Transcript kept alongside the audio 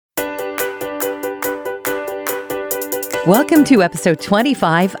Welcome to episode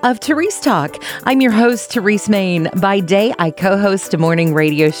 25 of Therese Talk. I'm your host, Therese Main. By day, I co-host a morning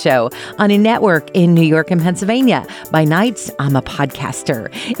radio show on a network in New York and Pennsylvania. By nights, I'm a podcaster.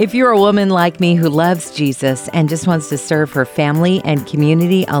 If you're a woman like me who loves Jesus and just wants to serve her family and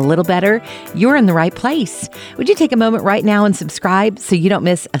community a little better, you're in the right place. Would you take a moment right now and subscribe so you don't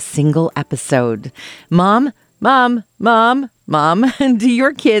miss a single episode? Mom, do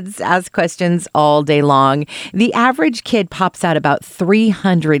your kids ask questions all day long? The average kid pops out about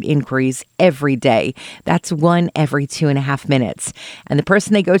 300 inquiries every day. That's one every 2.5 minutes. And the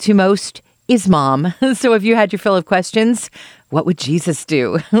person they go to most is mom. So if you had your fill of questions, what would Jesus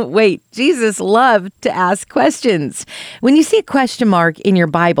do? Wait, Jesus loved to ask questions. When you see a question mark in your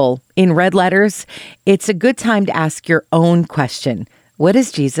Bible in red letters, it's a good time to ask your own question. What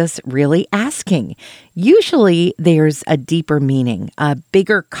is Jesus really asking? Usually there's a deeper meaning, a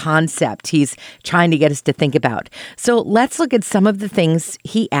bigger concept he's trying to get us to think about. So let's look at some of the things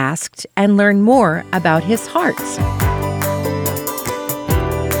he asked and learn more about his heart.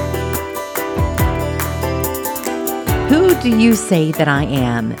 Who do you say that I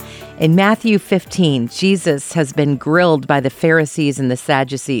am? In Matthew 15, Jesus has been grilled by the Pharisees and the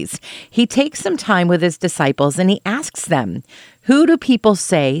Sadducees. He takes some time with his disciples and he asks them, who do people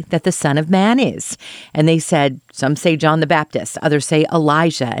say that the Son of Man is? And they said, some say John the Baptist, others say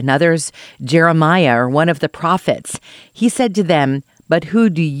Elijah, and others Jeremiah or one of the prophets. He said to them, but who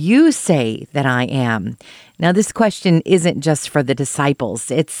do you say that I am? Now, this question isn't just for the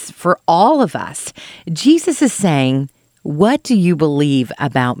disciples. It's for all of us. Jesus is saying, what do you believe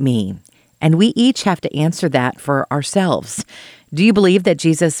about me? And we each have to answer that for ourselves. Do you believe that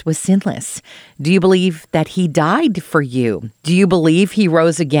Jesus was sinless? Do you believe that he died for you? Do you believe he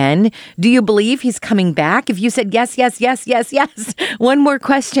rose again? Do you believe he's coming back? If you said yes, one more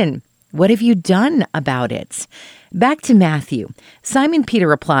question. What have you done about it? Back to Matthew. Simon Peter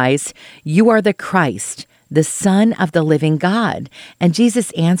replies, you are the Christ, the Son of the living God. And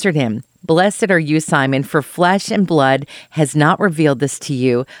Jesus answered him, blessed are you, Simon, for flesh and blood has not revealed this to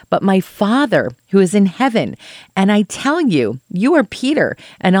you, but my Father who is in heaven. And I tell you, you are Peter,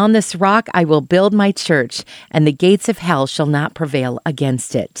 and on this rock I will build my church, and the gates of hell shall not prevail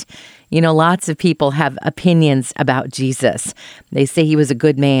against it. You know, lots of people have opinions about Jesus. They say he was a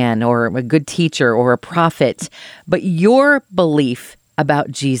good man or a good teacher or a prophet, but your belief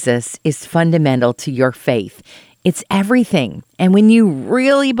about Jesus is fundamental to your faith. It's everything. And when you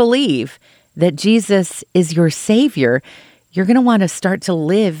really believe that Jesus is your Savior, you're going to want to start to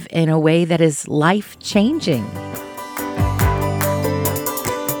live in a way that is life-changing.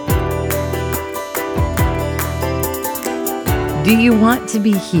 Do you want to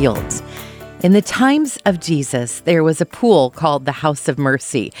be healed? In the times of Jesus, there was a pool called the House of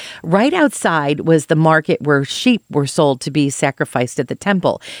Mercy. Right outside was the market where sheep were sold to be sacrificed at the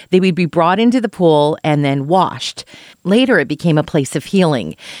temple. They would be brought into the pool and then washed. Later, it became a place of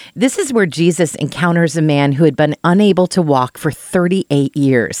healing. This is where Jesus encounters a man who had been unable to walk for 38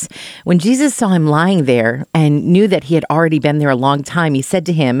 years. When Jesus saw him lying there and knew that he had already been there a long time, he said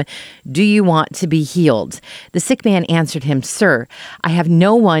to him, do you want to be healed? The sick man answered him, sir, I have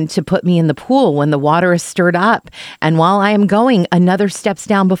no one to put me in the pool when the water is stirred up, and while I am going, another steps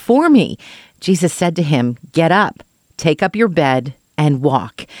down before me. Jesus said to him, get up, take up your bed, and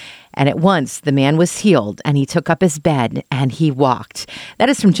walk. And at once the man was healed, and he took up his bed, and he walked. That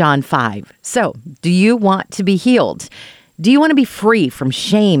is from John 5. So, do you want to be healed? Do you want to be free from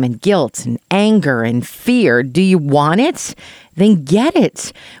shame and guilt and anger and fear? Do you want it? Then get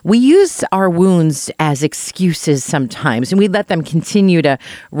it. We use our wounds as excuses sometimes, and we let them continue to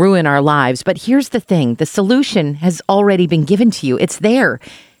ruin our lives. But here's the thing. The solution has already been given to you. It's there.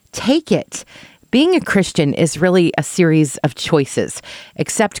 Take it. Being a Christian is really a series of choices.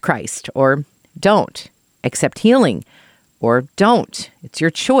 Accept Christ or don't. Accept healing or don't. It's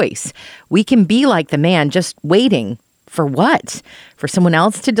your choice. We can be like the man just waiting. For what? For someone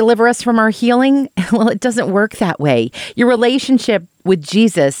else to deliver us from our healing? Well, it doesn't work that way. Your relationship with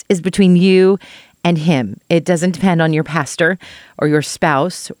Jesus is between you and him. It doesn't depend on your pastor or your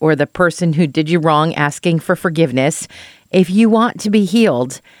spouse or the person who did you wrong asking for forgiveness. If you want to be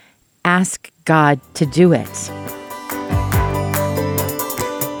healed, ask God to do it.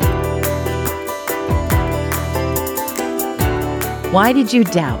 Why did you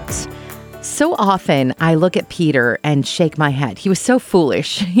doubt? So often I look at Peter and shake my head. He was so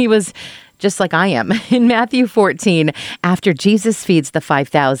foolish. He was just like I am. In Matthew 14, after Jesus feeds the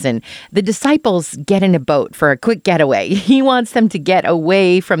 5,000, the disciples get in a boat for a quick getaway. He wants them to get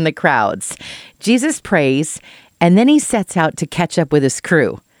away from the crowds. Jesus prays, and then he sets out to catch up with his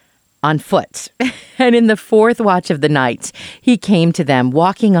crew. on foot. And in the fourth watch of the night, he came to them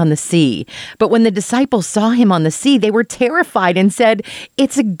walking on the sea. But when the disciples saw him on the sea, they were terrified and said,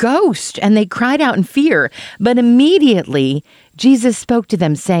 "It's a ghost." And they cried out in fear. But immediately Jesus spoke to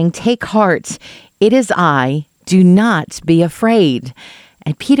them, saying, "Take heart, it is I. Do not be afraid."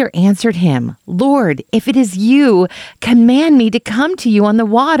 And Peter answered him, "Lord, if it is you, command me to come to you on the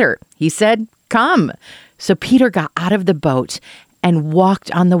water." He said, "Come." So Peter got out of the boat and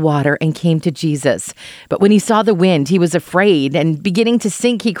walked on the water and came to Jesus. But when he saw the wind, he was afraid, and beginning to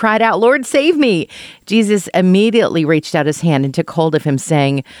sink, he cried out, "Lord, save me." Jesus immediately reached out his hand and took hold of him,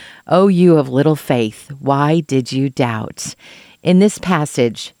 saying, "O you of little faith, why did you doubt?" In this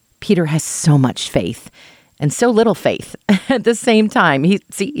passage, Peter has so much faith and so little faith at the same time.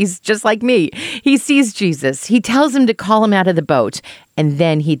 He's just like me. He sees Jesus. He tells him to call him out of the boat, and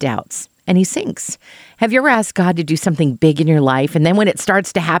then he doubts. And he sinks. Have you ever asked God to do something big in your life, and then when it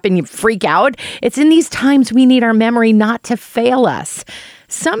starts to happen, you freak out? It's in these times we need our memory not to fail us.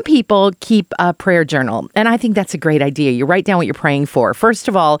 Some people keep a prayer journal, and I think that's a great idea. You write down what you're praying for. First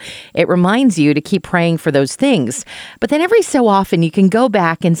of all, it reminds you to keep praying for those things. But then every so often, you can go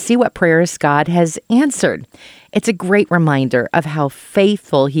back and see what prayers God has answered. It's a great reminder of how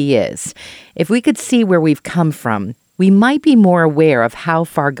faithful He is. If we could see where we've come from, we might be more aware of how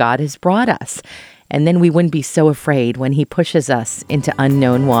far God has brought us. And then we wouldn't be so afraid when He pushes us into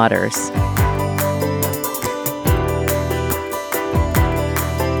unknown waters.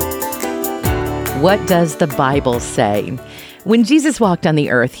 What does the Bible say? When Jesus walked on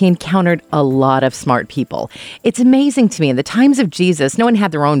the earth, he encountered a lot of smart people. It's amazing to me, in the times of Jesus, no one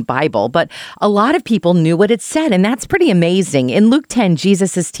had their own Bible, but a lot of people knew what it said, and that's pretty amazing. In Luke 10,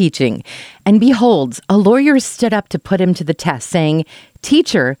 Jesus is teaching, and behold, a lawyer stood up to put him to the test, saying,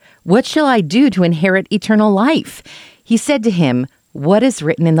 "Teacher, what shall I do to inherit eternal life?" He said to him, "What is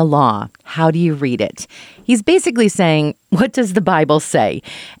written in the law? How do you read it?" He's basically saying, what does the Bible say?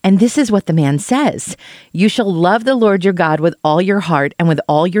 And this is what the man says. "You shall love the Lord your God with all your heart and with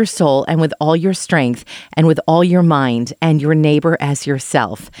all your soul and with all your strength and with all your mind, and your neighbor as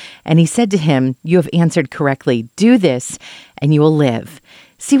yourself." And he said to him, "You have answered correctly. Do this and you will live."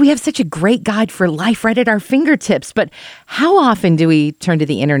 See, we have such a great guide for life right at our fingertips, but how often do we turn to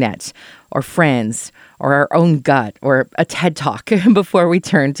the internet or friends or our own gut or a TED Talk before we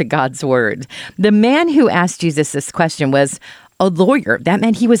turn to God's Word? The man who asked Jesus this question was a lawyer. That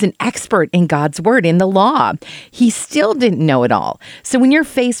meant he was an expert in God's Word, in the law. He still didn't know it all. So when you're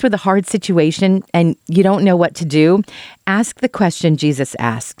faced with a hard situation and you don't know what to do, ask the question Jesus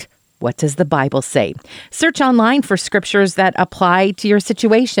asked. What does the Bible say? Search online for scriptures that apply to your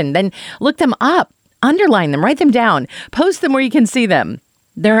situation. Then look them up, underline them, write them down, post them where you can see them.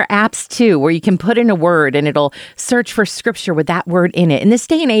 There are apps, too, where you can put in a word and it'll search for scripture with that word in it. In this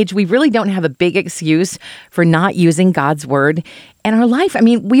day and age, we really don't have a big excuse for not using God's Word in our life. I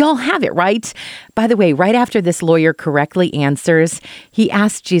mean, we all have it, right? By the way, right after this lawyer correctly answers, he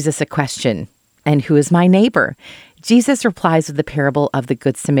asks Jesus a question. And who is my neighbor? Jesus replies with the parable of the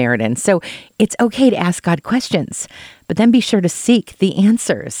Good Samaritan. So it's okay to ask God questions, but then be sure to seek the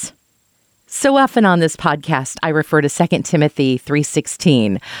answers. So often on this podcast, I refer to 2 Timothy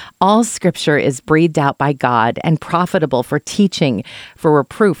 3:16. All scripture is breathed out by God and profitable for teaching, for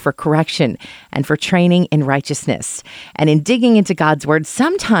reproof, for correction, and for training in righteousness. And in digging into God's Word,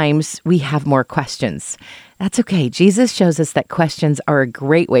 sometimes we have more questions. That's okay. Jesus shows us that questions are a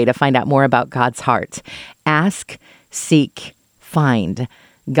great way to find out more about God's heart. Ask, seek, find.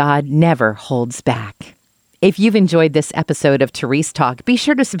 God never holds back. If you've enjoyed this episode of Therese Talk, be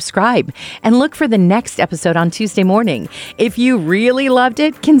sure to subscribe and look for the next episode on Tuesday morning. If you really loved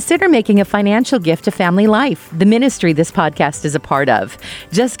it, consider making a financial gift to Family Life, the ministry this podcast is a part of.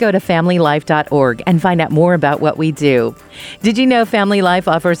 Just go to familylife.org and find out more about what we do. Did you know Family Life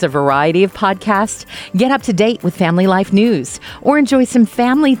offers a variety of podcasts? Get up to date with Family Life news or enjoy some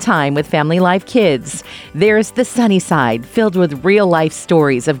family time with Family Life Kids. There's The Sunny Side, filled with real-life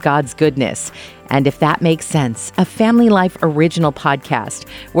stories of God's goodness. And If That Makes Sense, a Family Life original podcast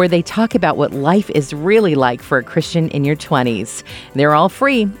where they talk about what life is really like for a Christian in your 20s. They're all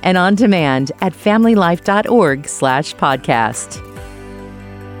free and on demand at familylife.org/podcast.